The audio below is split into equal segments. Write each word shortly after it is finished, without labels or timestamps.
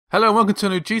Hello and welcome to a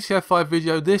new GTA 5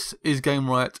 video. This is Game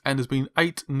Riot and there's been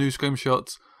 8 new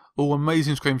screenshots, all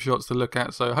amazing screenshots to look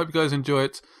at, so I hope you guys enjoy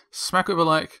it. Smack it with a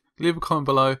like, leave a comment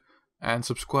below and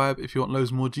subscribe if you want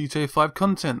loads more GTA 5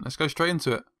 content. Let's go straight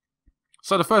into it.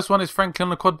 So the first one is Franklin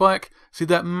on a quad bike. See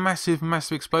that massive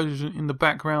explosion in the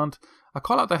background. I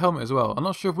quite like the helmet as well. I'm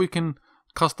not sure if we can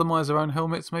customise our own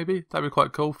helmets maybe. That'd be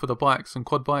quite cool for the bikes and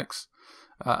quad bikes.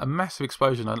 A massive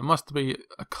explosion. It must be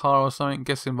a car or something,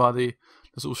 guessing by the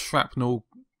sort of shrapnel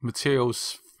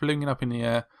materials flinging up in the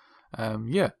air.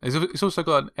 Yeah, it's also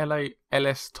got an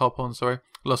LS top on,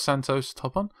 Los Santos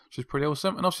top on, which is pretty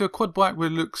awesome. And obviously a quad bike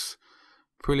really looks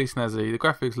pretty snazzy. The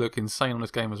graphics look insane on this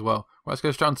game as well. Right, let's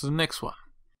go straight on to the next one.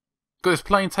 Got this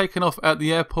plane taking off at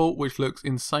the airport, which looks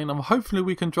insane. Hopefully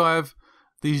we can drive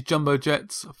these jumbo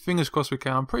jets. Fingers crossed we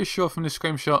can. I'm pretty sure from this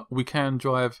screenshot we can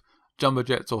drive jumbo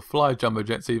jets or fly jumbo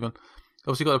jets even.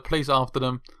 Obviously got a police after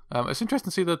them. It's interesting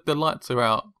to see that the lights are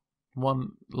out.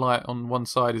 One light on one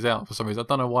side is out for some reason. I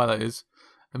don't know why that is.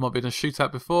 It might be in a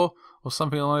shootout before or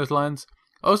something along those lines.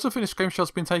 I also think the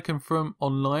screenshot's been taken from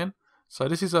online. So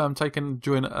this is taken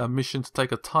during a mission to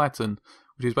take a Titan,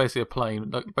 which is basically a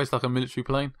plane, basically like a military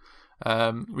plane.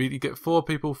 You get 4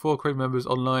 people, 4 crew members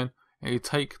online, and you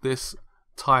take this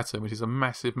Titan, which is a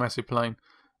massive plane.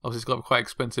 Obviously it's got quite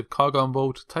expensive cargo on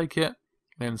board. Take it,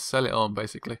 and then sell it on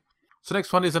basically. So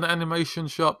next one is an animation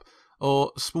shop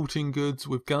or sporting goods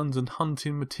with guns and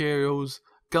hunting materials,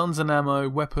 guns and ammo,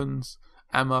 weapons,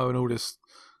 ammo and all this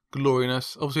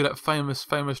gloriness. Obviously that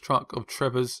famous truck of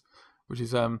Trevor's, which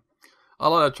is I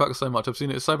like that truck so much. I've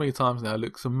seen it so many times now. It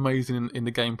looks amazing in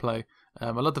the gameplay. I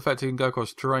love the fact it can go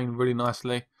across terrain really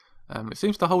nicely. It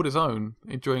seems to hold its own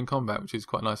during combat, which is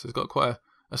quite nice. It's got quite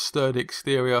a sturdy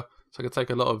exterior, so it can take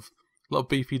a lot of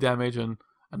beefy damage and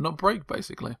not break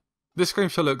basically. This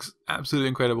screenshot looks absolutely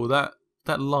incredible. That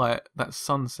light, that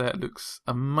sunset looks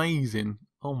amazing.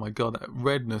 Oh my god, that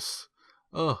redness.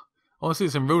 Oh, I want to see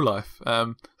this in real life. I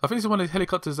think it's one of these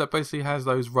helicopters that basically has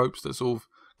those ropes that sort of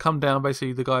come down.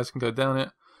 Basically, the guys can go down it.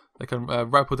 They can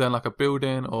rappel down like a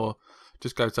building or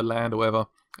just go to land or whatever.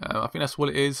 I think that's what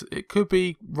it is. It could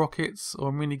be rockets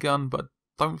or a minigun, but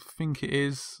I don't think it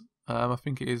is. I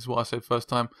think it is what I said first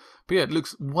time. But yeah, it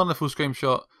looks wonderful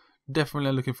screenshot.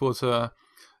 Definitely looking forward to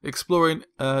exploring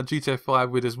GTA 5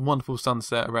 with this wonderful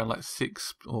sunset around like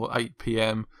 6 or 8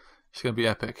 PM. It's going to be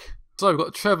epic. So we've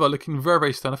got Trevor looking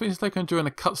very stunned. I think he's taken during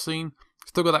a cutscene.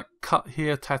 Still got that cut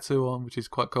here tattoo on, which is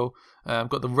quite cool.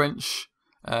 Got the wrench.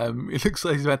 It looks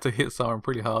like he's about to hit someone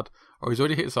pretty hard, or he's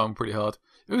already hit someone pretty hard.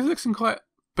 He looks in quite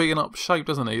beaten up shape,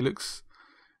 doesn't he? He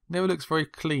never looks very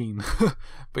clean.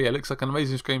 But yeah, it looks like an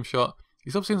amazing screenshot.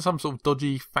 He's obviously in some sort of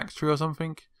dodgy factory or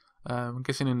something. I'm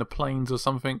guessing in the plains or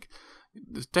something.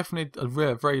 It's definitely a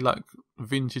very like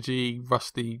vintagey,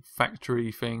 rusty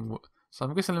factory thing. So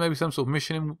I'm guessing there may be some sort of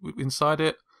mission inside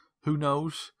it. Who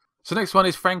knows? So next one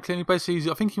is Franklin. I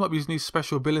think he might be using his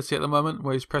special ability at the moment,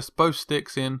 where he's pressed both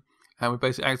sticks in, and we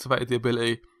basically activated the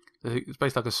ability. It's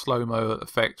basically like a slow-mo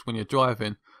effect when you're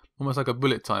driving, almost like a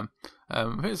bullet time. I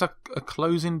think it's like a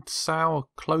clothing sound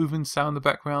in the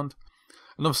background.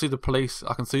 And obviously the police,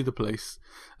 I can see the police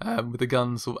with the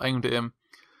guns sort of aimed at him.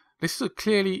 This is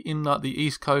clearly in like the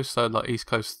East Coast, so like East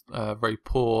Coast, very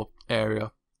poor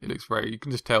area. It looks you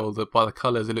can just tell that by the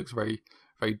colours, it looks very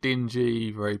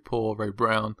dingy, very poor, very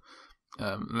brown.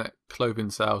 And that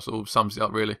clothing sale sort of sums it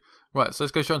up really. Right, so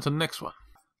let's go straight on to the next one.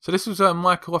 So this was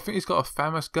Michael. I think he's got a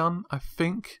FAMAS gun, I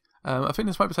think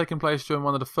this might be taking place during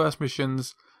one of the first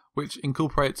missions, which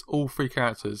incorporates all 3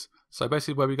 characters. So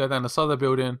basically where we go down the side of the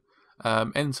building,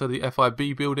 enter the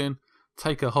FIB building,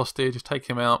 take a hostage, take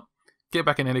him out, get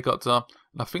back in the helicopter,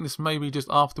 and I think this may be just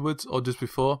afterwards or just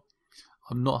before.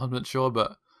 I'm not 100% sure,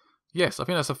 but yes, I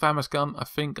think that's a FAMAS gun. I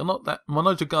think, I'm not that, my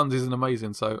knowledge of guns isn't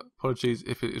amazing, so apologies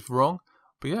if it is wrong.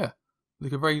 But yeah,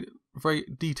 look, a very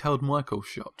detailed Michael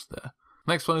shot there.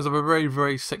 Next one is of a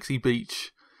very sexy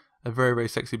beach. A very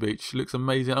sexy beach. Looks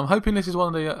amazing. I'm hoping this is one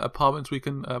of the apartments we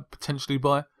can potentially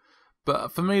buy.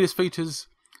 But for me, this features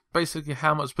basically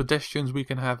how much pedestrians we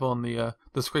can have on the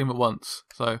screen at once.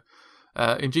 So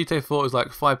in GTA 4 it was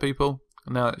like 5 people,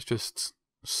 and now it's just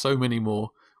so many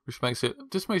more, which makes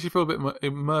you feel a bit more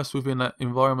immersed within that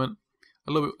environment,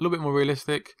 a little bit more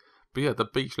realistic. But yeah, the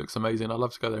beach looks amazing. I'd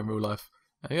love to go there in real life.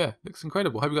 Yeah, looks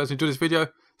incredible. Hope you guys enjoyed this video.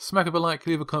 Smack up a like,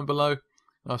 leave a comment below.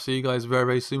 I'll see you guys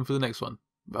very soon for the next one.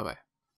 Bye bye.